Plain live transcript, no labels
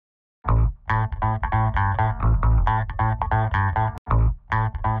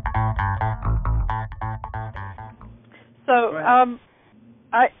So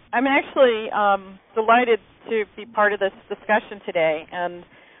I'm actually delighted to be part of this discussion today, and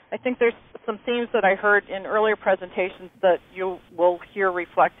I think there's some themes that I heard in earlier presentations that you will hear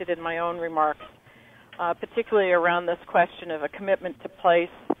reflected in my own remarks, particularly around this question of a commitment to place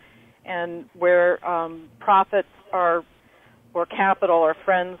and where profits are, or capital are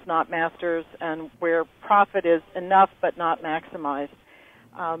friends, not masters, and where profit is enough but not maximized.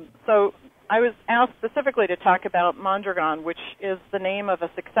 So I was asked specifically to talk about Mondragon, which is the name of a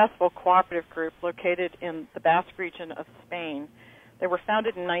successful cooperative group located in the Basque region of Spain. They were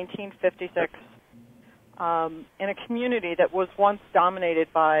founded in 1956 in a community that was once dominated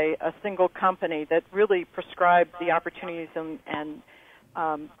by a single company that really prescribed the opportunities and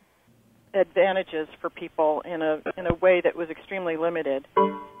advantages for people in a way that was extremely limited.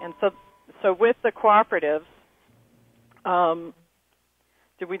 And so with the cooperatives,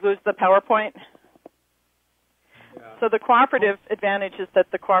 did we lose the PowerPoint? Yeah. So the cooperative advantage is that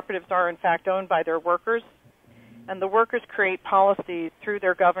the cooperatives are in fact owned by their workers, and the workers create policies through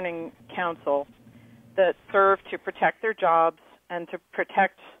their governing council that serve to protect their jobs and to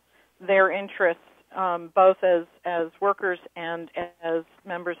protect their interests, both as workers and as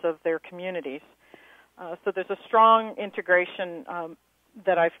members of their communities. So there's a strong integration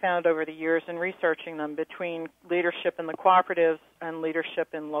that I've found over the years in researching them between leadership in the cooperatives and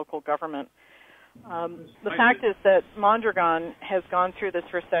leadership in local government. The fact is that Mondragon has gone through this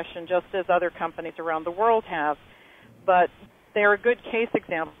recession just as other companies around the world have, but they're a good case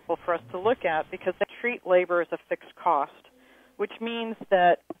example for us to look at because they treat labor as a fixed cost, which means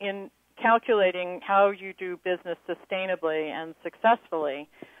that in calculating how you do business sustainably and successfully,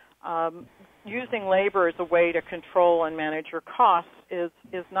 using labor as a way to control and manage your costs is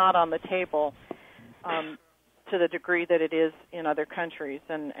not on the table to the degree that it is in other countries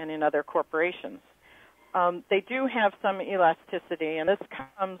and in other corporations. They do have some elasticity, and this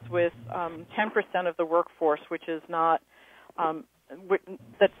comes with 10% of the workforce, which is not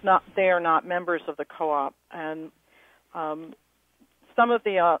they are not members of the co-op, and some of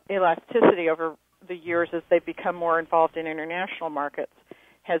the elasticity over the years as they become more involved in international markets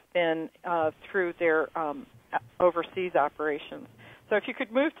has been through their overseas operations. So if you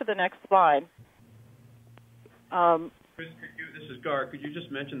could move to the next slide. Chris, this is Gar. Could you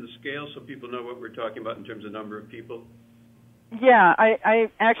just mention the scale so people know what we're talking about in terms of number of people? Yeah, I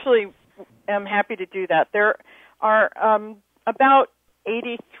actually am happy to do that. There are about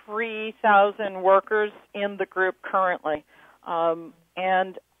 83,000 workers in the group currently,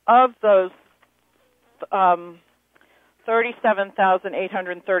 and of those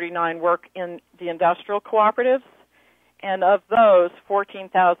 37,839 work in the industrial cooperatives, and of those,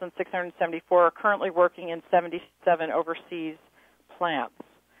 14,674 are currently working in 77 overseas plants.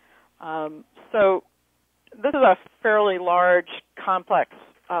 So this is a fairly large, complex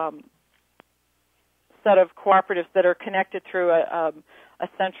set of cooperatives that are connected through a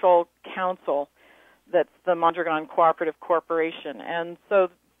central council that's the Mondragon Cooperative Corporation. And so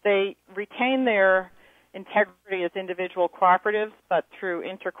they retain their integrity as individual cooperatives, but through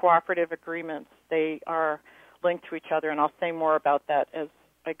intercooperative agreements, they are linked to each other, and I'll say more about that as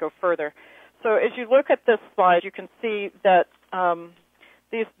I go further. So as you look at this slide, you can see that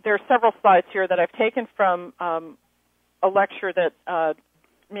there are several slides here that I've taken from a lecture that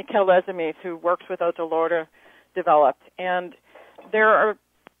Michael Lezemis, who works with Odalorda, developed. And there are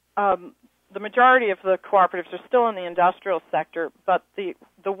the majority of the cooperatives are still in the industrial sector, but the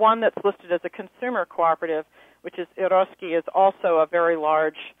one that's listed as a consumer cooperative, which is Eroski, is also a very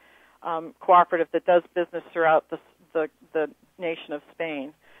large cooperative that does business throughout the nation of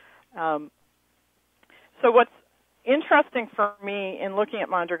Spain. So what's interesting for me in looking at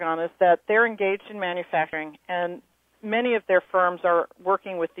Mondragon is that they're engaged in manufacturing, and many of their firms are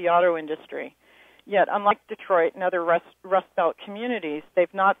working with the auto industry. Yet, unlike Detroit and other Rust Belt communities,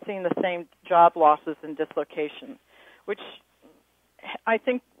 they've not seen the same job losses and dislocation, which I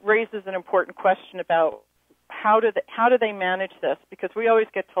think raises an important question about how do they manage this? Because we always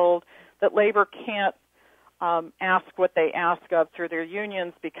get told that labor can't ask what they ask of through their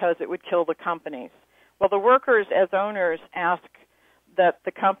unions because it would kill the companies. Well, the workers as owners ask that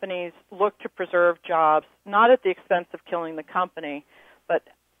the companies look to preserve jobs, not at the expense of killing the company, but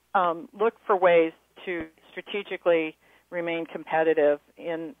look for ways to strategically remain competitive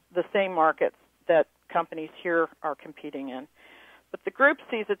in the same markets that companies here are competing in. But the group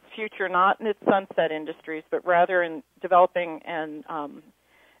sees its future not in its sunset industries, but rather in developing and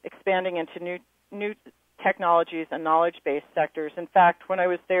expanding into new technologies and knowledge-based sectors. In fact, when I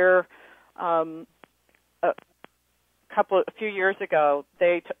was there a few years ago,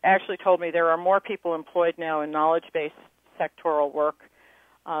 they actually told me there are more people employed now in knowledge-based sectoral work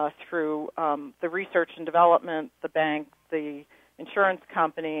through the research and development, the bank, the insurance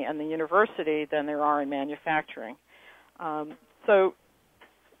company, and the university than there are in manufacturing. So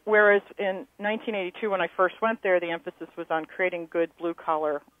whereas in 1982 when I first went there, the emphasis was on creating good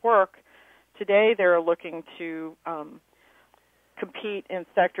blue-collar work, today they're looking to compete in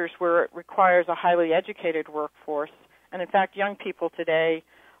sectors where it requires a highly educated workforce. And in fact, young people today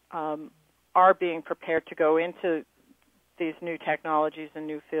are being prepared to go into these new technologies and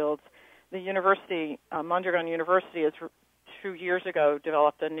new fields. The university, Mondragon University, has 2 years ago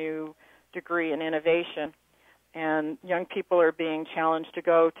developed a new degree in innovation, and young people are being challenged to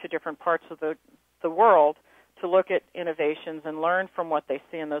go to different parts of the world to look at innovations and learn from what they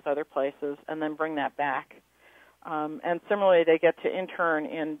see in those other places and then bring that back. And similarly, they get to intern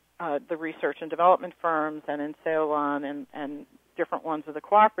in the research and development firms and in Ceylon and different ones of the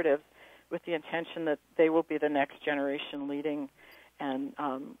cooperatives with the intention that they will be the next generation leading and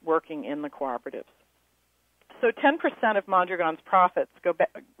working in the cooperatives. So 10% of Mondragon's profits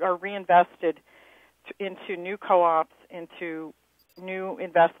are reinvested into new co-ops, into new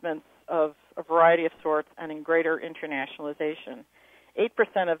investments of a variety of sorts, and in greater internationalization.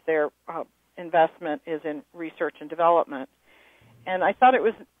 8% of their investment is in research and development. And I thought it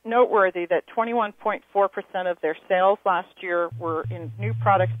was noteworthy that 21.4% of their sales last year were in new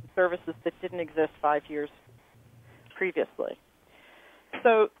products and services that didn't exist 5 years previously.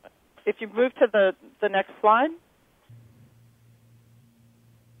 So if you move to the next slide.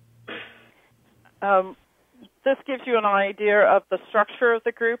 This gives you an idea of the structure of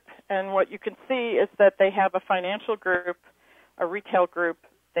the group, and what you can see is that they have a financial group, a retail group,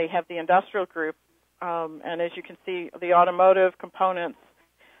 they have the industrial group, and as you can see, the automotive components.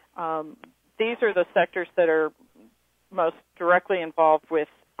 These are the sectors that are most directly involved with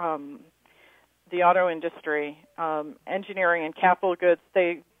the auto industry. Engineering and capital goods,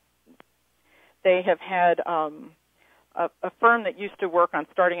 they have had a firm that used to work on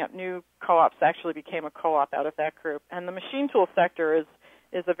starting up new co-ops actually became a co-op out of that group. And the machine tool sector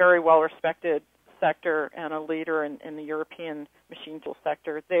is a very well-respected sector and a leader in the European machine tool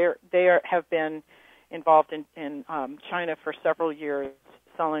sector. They have been involved in China for several years,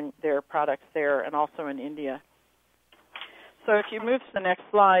 selling their products there, and also in India. So if you move to the next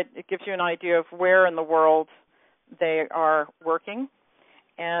slide, it gives you an idea of where in the world they are working.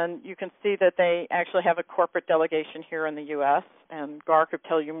 And you can see that they actually have a corporate delegation here in the U.S., and Gar could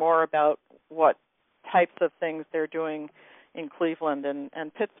tell you more about what types of things they're doing in Cleveland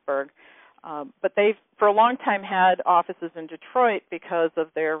and Pittsburgh. But they've, for a long time, had offices in Detroit because of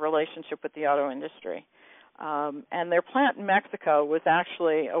their relationship with the auto industry. And their plant in Mexico was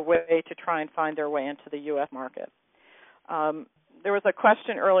actually a way to try and find their way into the U.S. market. There was a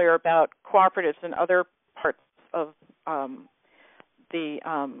question earlier about cooperatives in other parts of the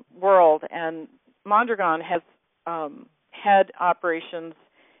world, and Mondragon has had operations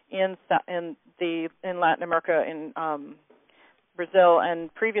in Latin America, in Brazil,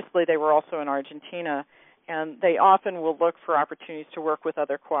 and previously they were also in Argentina, and they often will look for opportunities to work with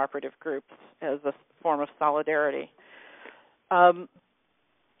other cooperative groups as a form of solidarity.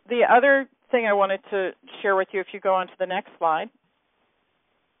 The other thing I wanted to share with you, if you go on to the next slide,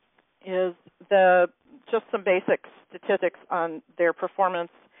 is just some basic statistics on their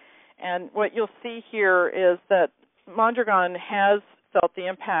performance. And what you'll see here is that Mondragon has felt the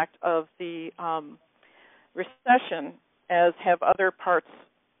impact of the recession, as have other parts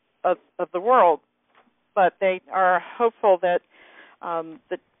of the world, but they are hopeful that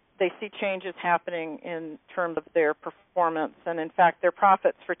they see changes happening in terms of their performance. And in fact, their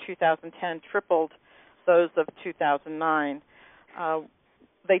profits for 2010 tripled those of 2009.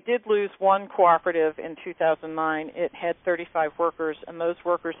 They did lose one cooperative in 2009. It had 35 workers, and those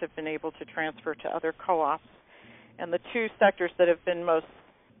workers have been able to transfer to other co-ops. And the two sectors that have been most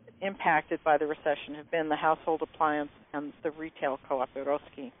impacted by the recession have been the household appliance and the retail co-op,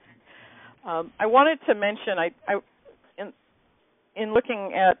 Eroski. I wanted to mention, in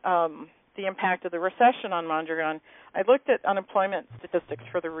looking at the impact of the recession on Mondragon, I looked at unemployment statistics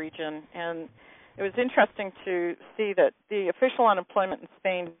for the region, and it was interesting to see that the official unemployment in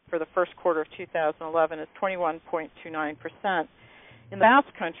Spain for the first quarter of 2011 is 21.29%. In the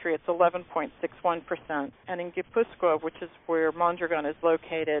Basque Country, it's 11.61%, and in Gipuzkoa, which is where Mondragon is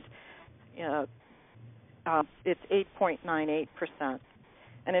located, it's 8.98%.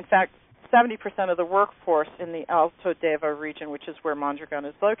 And in fact, 70% of the workforce in the Alto Deva region, which is where Mondragon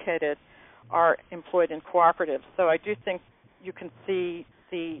is located, are employed in cooperatives. So I do think you can see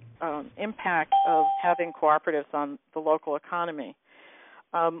the impact of having cooperatives on the local economy.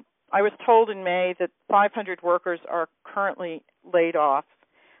 I was told in May that 500 workers are currently laid off,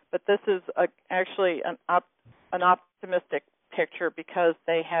 but this is actually an optimistic picture because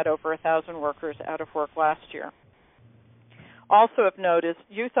they had over 1,000 workers out of work last year. Also of note is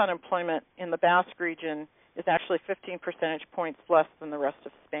youth unemployment in the Basque region is actually 15 percentage points less than the rest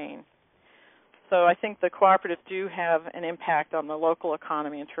of Spain. So I think the cooperatives do have an impact on the local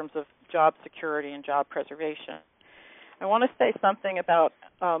economy in terms of job security and job preservation. I want to say something about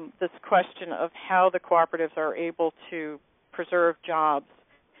this question of how the cooperatives are able to preserve jobs.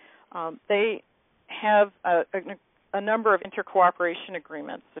 They have a number of intercooperation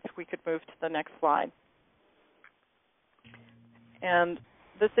agreements, if we could move to the next slide. And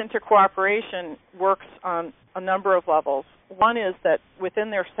this intercooperation works on a number of levels. One is that within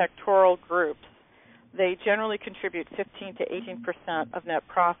their sectoral groups, they generally contribute 15 to 18% of net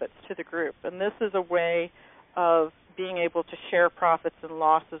profits to the group. And this is a way of being able to share profits and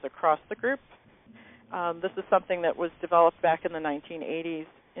losses across the group. This is something that was developed back in the 1980s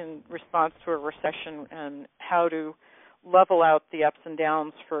in response to a recession and how to level out the ups and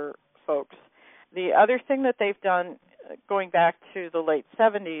downs for folks. The other thing that they've done going back to the late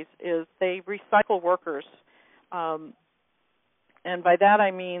 70s is they recycle workers. And by that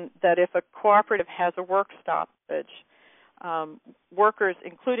I mean that if a cooperative has a work stoppage, workers,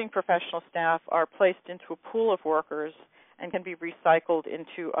 including professional staff, are placed into a pool of workers and can be recycled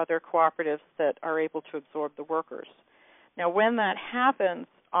into other cooperatives that are able to absorb the workers. Now, when that happens,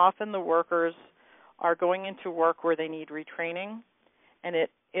 often the workers are going into work where they need retraining, and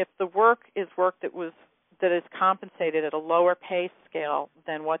if the work is work that is compensated at a lower pay scale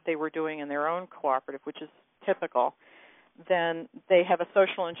than what they were doing in their own cooperative, which is typical, then they have a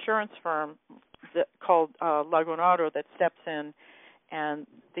social insurance firm called Lagunaro that steps in, and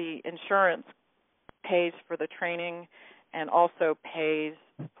the insurance pays for the training and also pays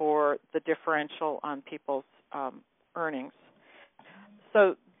for the differential on people's earnings.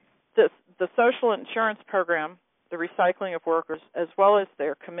 So the social insurance program, the recycling of workers, as well as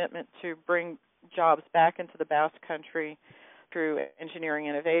their commitment to bring jobs back into the Basque Country through engineering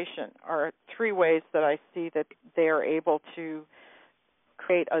innovation are three ways that I see that they are able to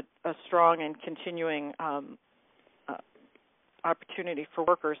create a strong and continuing opportunity for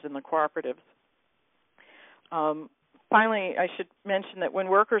workers in the cooperatives. Finally, I should mention that when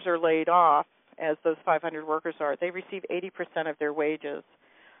workers are laid off, as those 500 workers are, they receive 80% of their wages.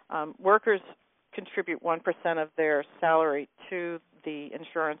 Workers contribute 1% of their salary to the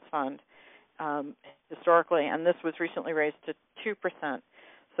insurance fund historically, and this was recently raised to 2%.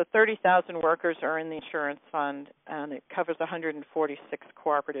 So 30,000 workers are in the insurance fund, and it covers 146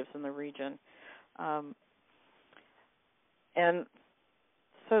 cooperatives in the region. And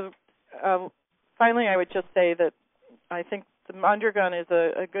so finally, I would just say that I think the Mondragon is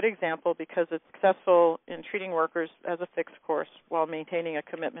a good example because it's successful in treating workers as a fixed course while maintaining a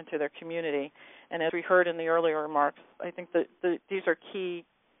commitment to their community. And as we heard in the earlier remarks, I think that these are key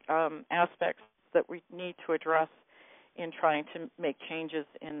aspects that we need to address in trying to make changes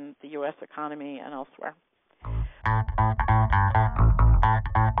in the U.S. economy and elsewhere.